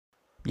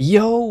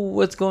Yo,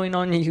 what's going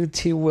on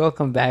YouTube?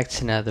 Welcome back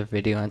to another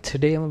video, and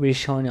today I'm going to be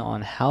showing you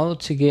on how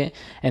to get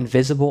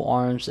invisible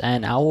arms,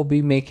 and I will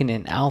be making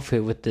an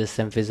outfit with this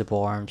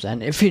invisible arms.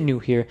 And if you're new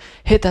here,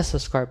 hit that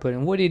subscribe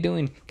button. What are you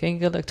doing? Getting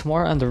good luck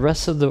tomorrow and the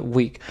rest of the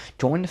week.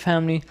 Join the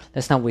family.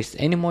 Let's not waste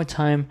any more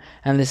time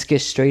and let's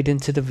get straight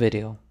into the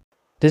video.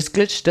 This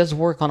glitch does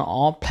work on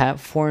all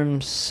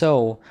platforms,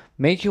 so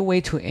make your way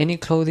to any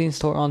clothing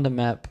store on the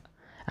map.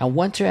 And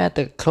once you're at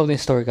the clothing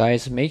store,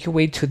 guys, make your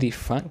way to the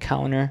front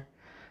counter.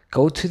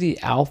 Go to the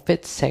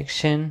outfit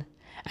section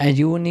and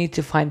you will need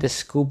to find the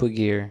scuba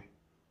gear.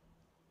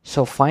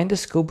 So find the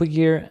scuba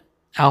gear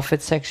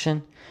outfit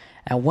section,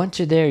 and once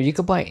you're there, you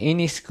can buy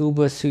any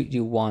scuba suit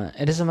you want.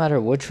 It doesn't matter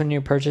which one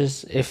you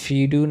purchase. If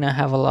you do not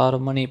have a lot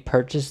of money,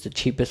 purchase the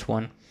cheapest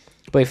one.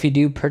 But if you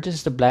do,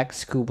 purchase the black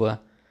scuba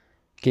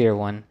gear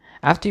one.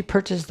 After you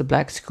purchase the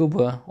black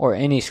scuba or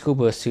any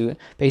scuba suit,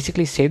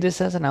 basically save this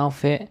as an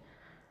outfit.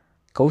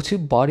 Go to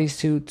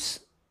bodysuits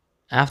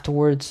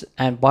afterwards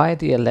and buy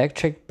the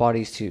electric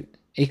bodysuit,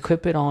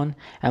 equip it on,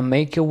 and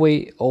make your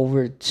way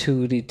over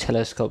to the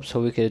telescope so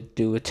we could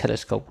do a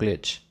telescope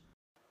glitch.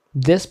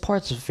 This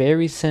part's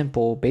very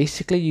simple.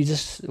 Basically, you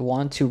just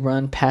want to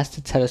run past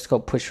the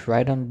telescope, push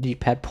right on the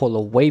D-pad, pull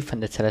away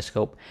from the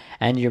telescope,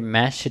 and your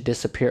mask should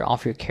disappear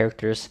off your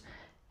character's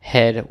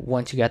head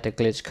once you got the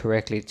glitch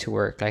correctly to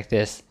work, like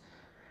this.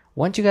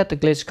 Once you got the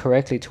glitch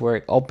correctly to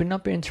work, open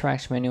up your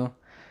interaction menu,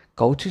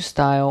 go to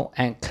style,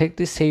 and click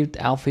the saved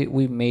outfit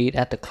we made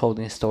at the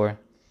clothing store,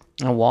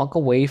 and walk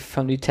away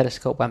from the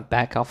telescope and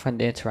back out from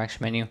the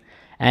interaction menu,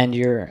 and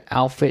your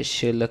outfit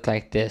should look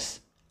like this,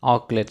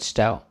 all glitched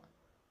out.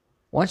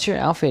 Once your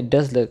outfit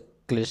does look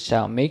glitched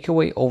out, make your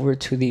way over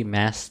to the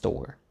mask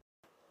store.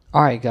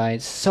 Alright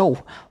guys,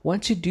 so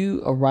once you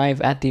do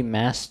arrive at the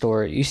mask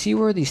store, you see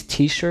where these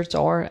t-shirts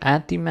are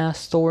at the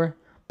mask store?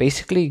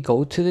 Basically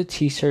go to the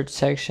t-shirt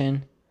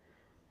section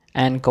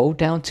and go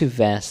down to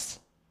vests.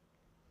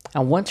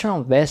 And once you're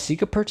on vests, you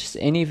could purchase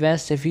any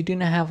vest. If you do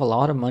not have a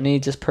lot of money,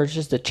 just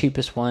purchase the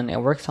cheapest one.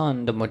 It works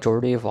on the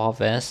majority of all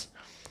vests.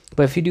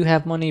 But if you do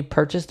have money,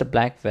 purchase the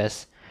black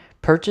vest.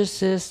 Purchase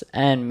this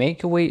and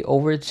make your way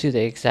over to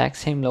the exact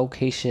same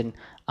location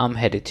I'm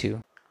headed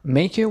to.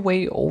 Make your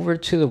way over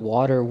to the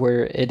water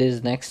where it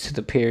is next to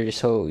the pier.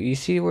 So you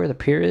see where the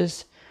pier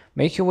is?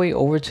 Make your way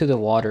over to the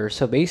water.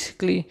 So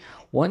basically,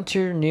 once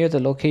you're near the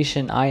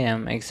location I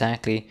am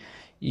exactly,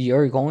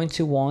 you're going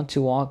to want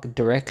to walk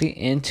directly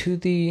into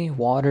the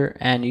water,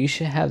 and you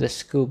should have the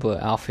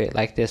scuba outfit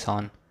like this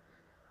on.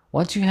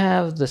 Once you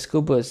have the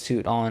scuba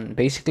suit on,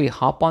 basically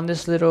hop on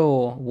this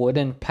little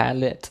wooden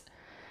pallet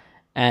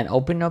and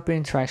open up your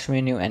interaction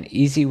menu and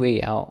easy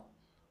way out.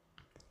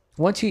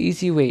 Once you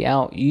easy way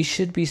out, you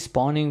should be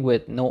spawning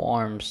with no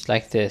arms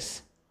like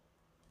this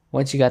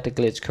once you got the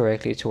glitch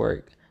correctly to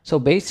work. So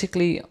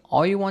basically,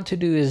 all you want to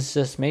do is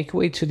just make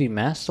your way to the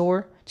mask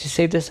store to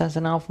save this as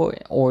an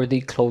outfit, or the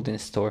clothing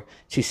store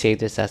to save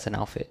this as an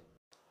outfit.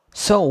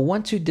 So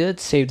once you did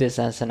save this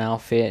as an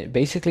outfit,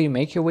 basically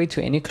make your way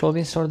to any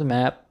clothing store on the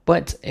map.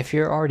 But if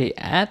you're already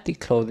at the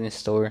clothing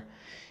store,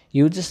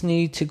 you just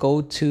need to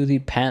go to the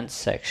pants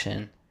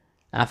section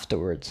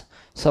afterwards.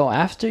 So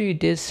after you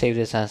did save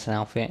this as an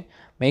outfit,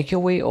 make your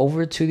way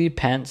over to the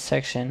pants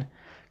section,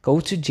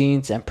 go to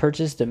jeans and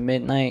purchase the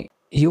midnight.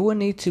 You will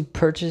need to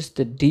purchase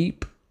the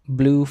deep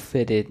blue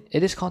fitted.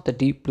 It is called the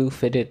deep blue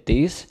fitted.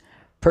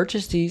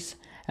 Purchase these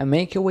and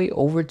make your way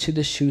over to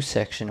the shoe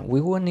section. We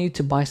will need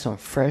to buy some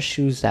fresh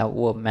shoes that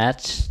will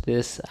match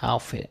this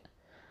outfit.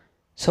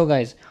 So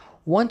guys,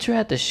 once you're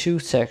at the shoe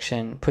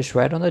section, push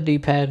right on the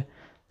D-pad,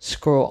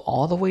 scroll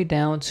all the way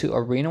down to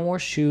Arena War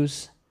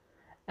shoes,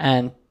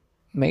 and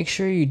make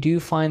sure you do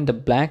find the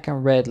black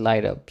and red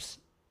light ups.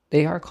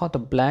 They are called the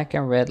black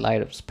and red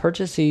light ups.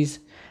 Purchase these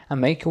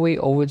and make your way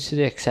over to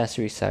the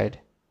accessory side.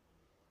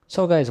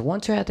 So guys,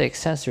 once you're at the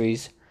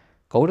accessories,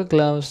 go to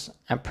gloves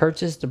and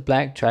purchase the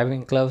black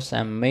driving gloves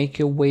and make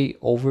your way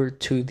over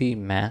to the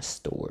mask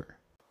store.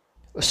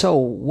 So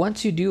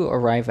once you do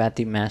arrive at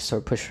the mask store,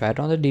 push right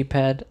on the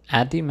D-pad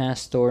at the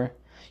mask store.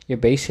 You're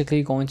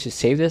basically going to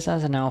save this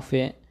as an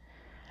outfit,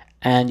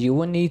 and you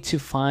will need to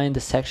find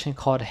the section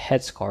called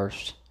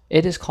headscarves.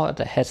 It is called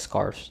the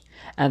headscarves,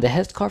 and the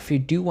headscarf you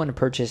do want to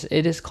purchase,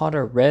 it is called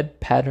a red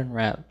pattern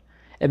wrap.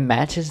 It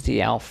matches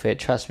the outfit.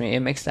 Trust me,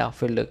 it makes the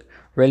outfit look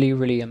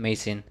really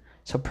amazing.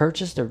 So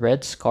purchase the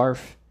red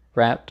scarf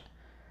wrapped.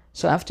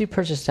 So after you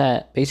purchase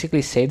that,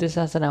 basically save this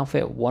as an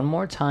outfit one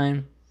more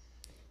time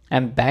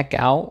and back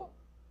out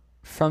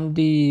from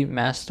the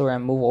mask store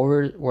and move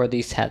over where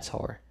these hats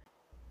are.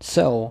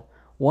 So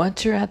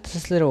once you're at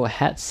this little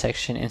hat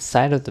section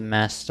inside of the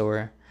mask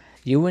store,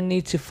 you will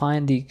need to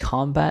find the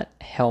combat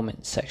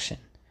helmet section,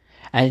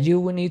 and you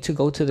will need to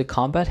go to the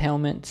combat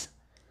helmets,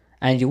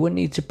 and you will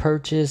need to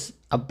purchase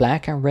a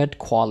black and red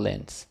quad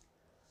lens.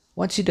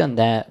 Once you've done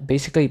that,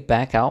 basically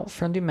back out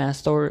from the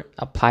mask store,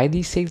 apply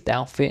the saved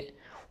outfit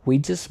we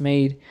just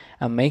made,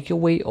 and make your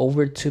way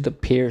over to the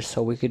pier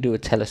so we could do a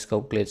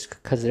telescope glitch,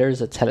 because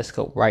there's a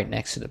telescope right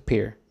next to the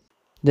pier.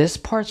 This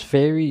part's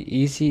very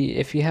easy.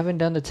 If you haven't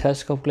done the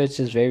telescope glitch,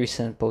 it's very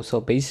simple.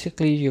 So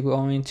basically you're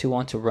going to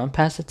want to run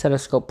past the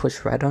telescope,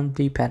 push right on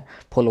the D-pad,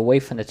 pull away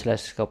from the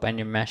telescope, and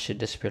your mask should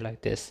disappear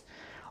like this.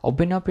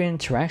 Open up your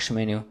interaction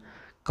menu,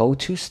 go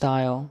to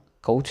style,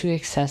 go to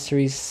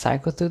accessories,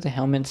 cycle through the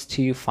helmets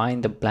till you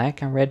find the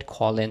black and red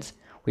quad lens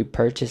we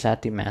purchased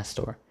at the mask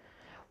store.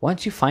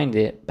 Once you find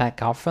it,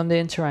 back out from the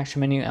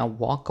interaction menu and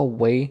walk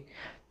away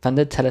from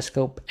the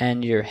telescope,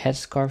 and your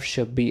headscarf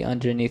should be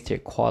underneath your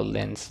quad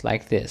lens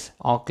like this,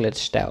 all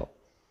glitched out.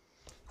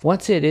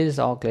 Once it is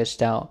all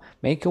glitched out,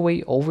 make your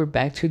way over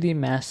back to the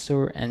mask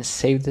store and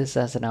save this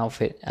as an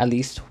outfit at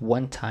least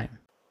one time.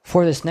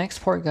 For this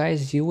next part,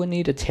 guys, you will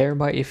need a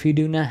Terabyte. If you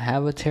do not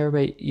have a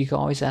Terabyte, you can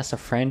always ask a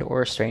friend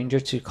or a stranger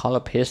to call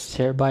up his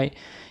Terabyte.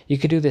 You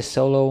could do this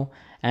solo,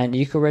 and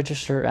you could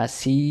register as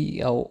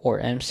CEO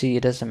or MC,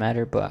 it doesn't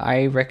matter, but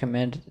I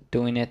recommend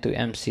doing it through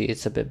MC,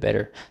 it's a bit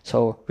better.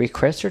 So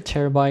request your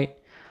Terabyte.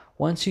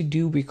 Once you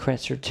do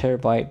request your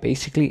Terabyte,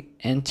 basically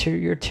enter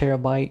your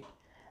Terabyte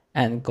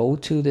and go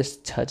to this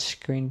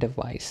touchscreen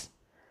device.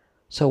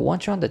 So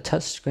once you're on the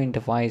touchscreen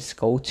device,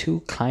 go to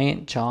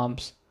Client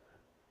Jobs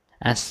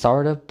and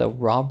start up the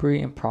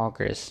robbery in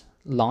progress.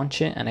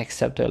 Launch it and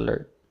accept the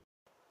alert.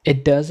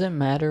 It doesn't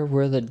matter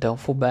where the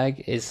duffel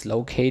bag is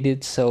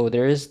located, so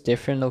there is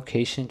different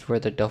locations where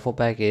the duffel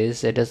bag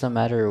is. It doesn't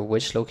matter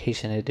which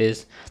location it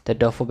is, the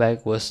duffel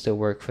bag will still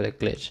work for the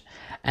glitch.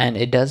 And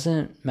it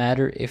doesn't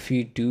matter if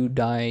you do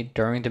die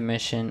during the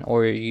mission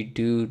or you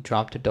do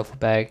drop the duffel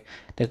bag,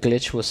 the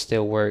glitch will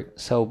still work.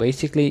 So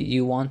basically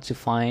you want to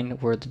find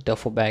where the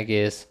duffel bag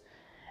is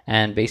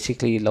and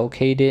basically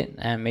locate it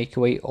and make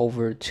your way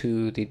over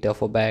to the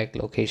duffel bag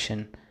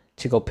location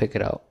to go pick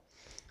it up.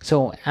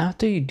 So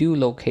after you do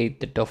locate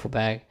the duffel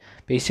bag,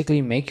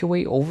 basically make your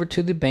way over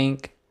to the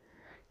bank,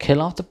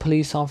 kill off the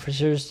police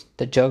officers,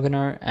 the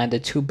juggernaut, and the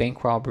 2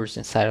 bank robbers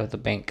inside of the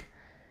bank.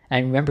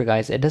 And remember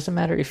guys, it doesn't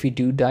matter if you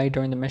do die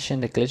during the mission,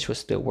 the glitch will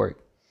still work.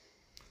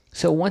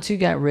 So once you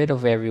get rid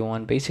of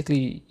everyone,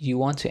 basically you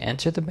want to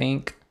enter the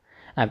bank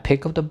and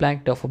pick up the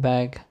black duffel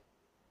bag.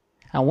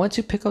 And once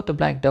you pick up the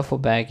black duffel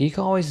bag, you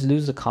can always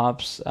lose the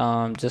cops,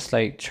 just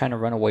like trying to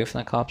run away from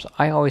the cops.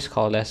 I always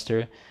call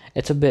Lester.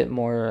 It's a bit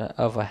more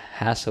of a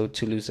hassle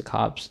to lose the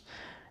cops.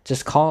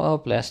 Just call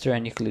up Lester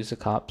and you can lose the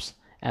cops.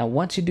 And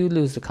once you do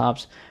lose the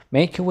cops,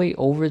 make your way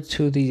over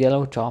to the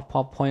yellow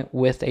drop-off point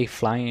with a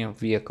flying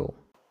vehicle.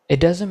 It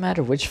doesn't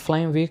matter which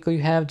flying vehicle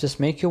you have, just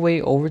make your way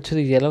over to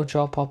the yellow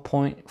drop-off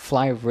point,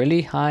 fly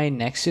really high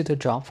next to the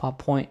drop-off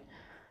point,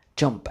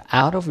 jump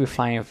out of your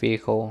flying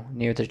vehicle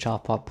near the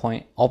drop-off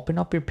point, open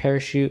up your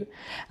parachute,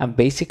 and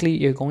basically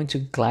you're going to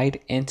glide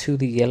into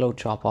the yellow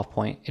drop-off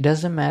point. It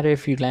doesn't matter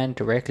if you land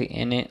directly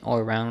in it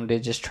or around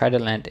it, just try to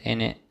land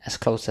in it as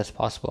close as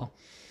possible.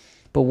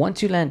 But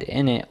once you land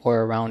in it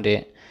or around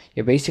it,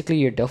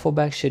 your duffel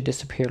bag should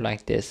disappear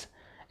like this.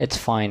 It's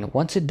fine.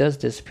 Once it does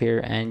disappear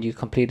and you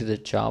completed the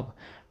job,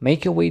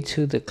 make your way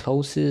to the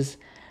closest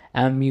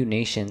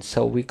ammunition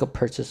so we could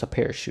purchase a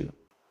parachute.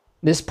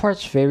 This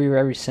part's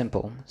very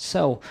simple.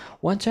 So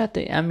once you're at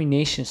the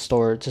ammunition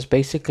store, just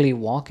basically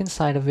walk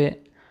inside of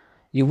it.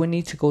 You will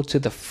need to go to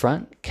the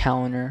front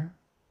counter,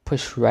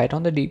 push right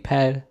on the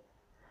D-pad,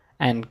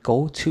 and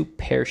go to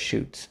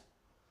parachutes.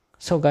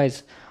 So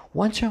guys,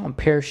 once you're on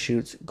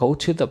parachutes, go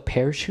to the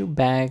parachute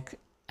bag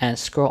and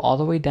scroll all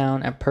the way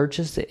down and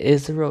purchase the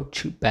Israel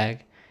chute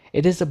bag.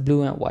 It is a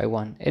blue and white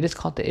one. It is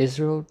called the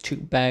Israel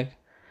chute bag.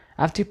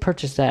 After you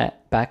purchase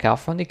that, back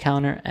out from the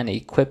counter and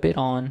equip it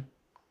on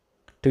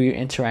through your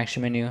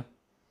interaction menu.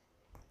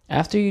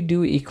 After you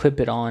do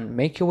equip it on,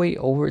 make your way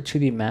over to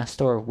the mask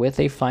store with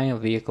a flying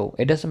vehicle.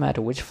 It doesn't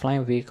matter which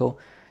flying vehicle,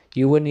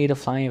 you will need a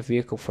flying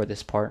vehicle for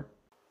this part.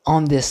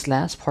 On this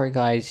last part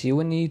guys, you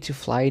will need to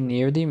fly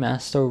near the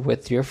mask store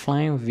with your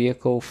flying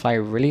vehicle, fly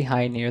really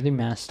high near the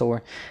mask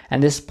store.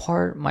 And this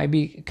part might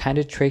be kind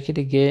of tricky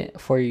to get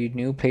for you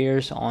new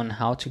players on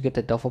how to get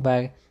the duffel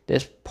bag.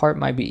 This part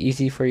might be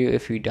easy for you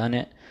if you've done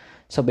it.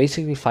 So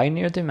basically fly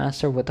near the mask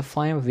store with the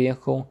flying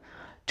vehicle,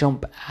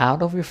 jump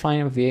out of your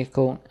flying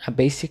vehicle, and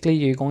basically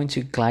you're going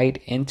to glide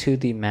into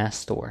the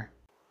mask store.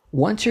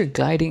 Once you're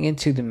gliding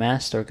into the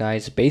mask store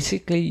guys,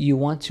 basically you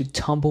want to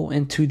tumble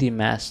into the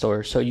mask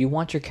store. So you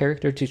want your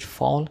character to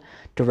fall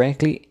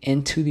directly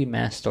into the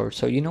mask store.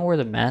 So you know where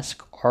the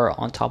masks are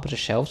on top of the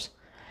shelves?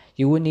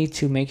 You will need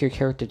to make your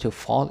character to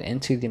fall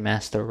into the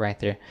mask store right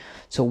there.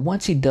 So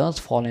once he does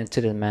fall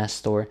into the mask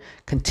store,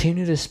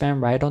 continue to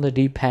spam right on the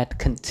D-pad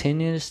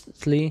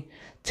continuously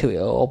till it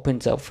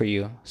opens up for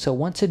you. So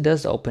once it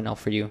does open up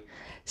for you,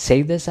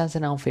 save this as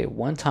an outfit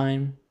one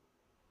time,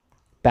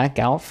 back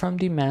out from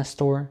the mask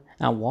store,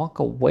 and walk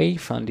away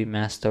from the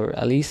mask store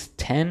at least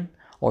 10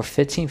 or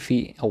 15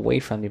 feet away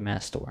from the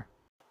mask store.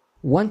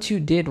 Once you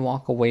did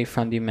walk away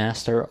from the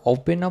mask store,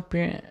 open up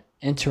your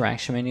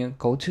interaction menu,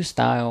 go to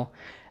style,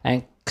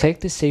 and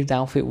click the saved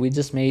outfit we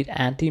just made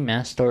at the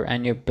mask store,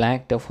 and your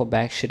black duffel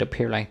bag should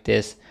appear like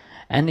this.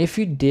 And if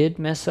you did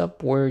mess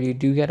up where you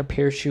do get a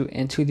parachute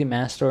into the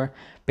mask store,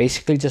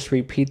 basically just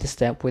repeat the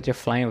step with your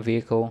flying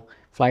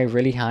fly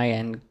really high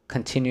and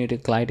continue to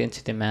glide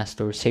into the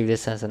master or save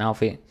this as an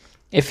outfit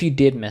if you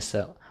did mess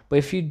up. But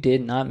if you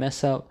did not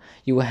mess up,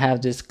 you will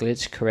have this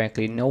glitch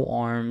correctly. No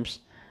arms,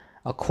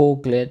 a cool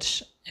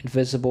glitch,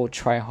 invisible,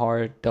 try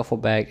hard, duffel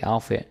bag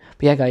outfit.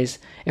 But yeah guys,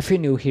 if you're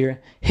new here,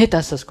 hit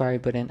that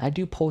subscribe button. I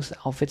do post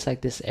outfits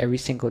like this every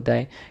single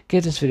day.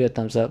 Give this video a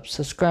thumbs up,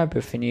 subscribe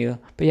if you're new.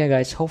 But yeah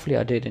guys, hopefully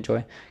I did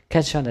enjoy.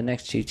 Catch you on the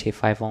next GTA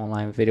 5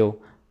 online video.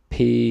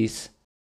 Peace.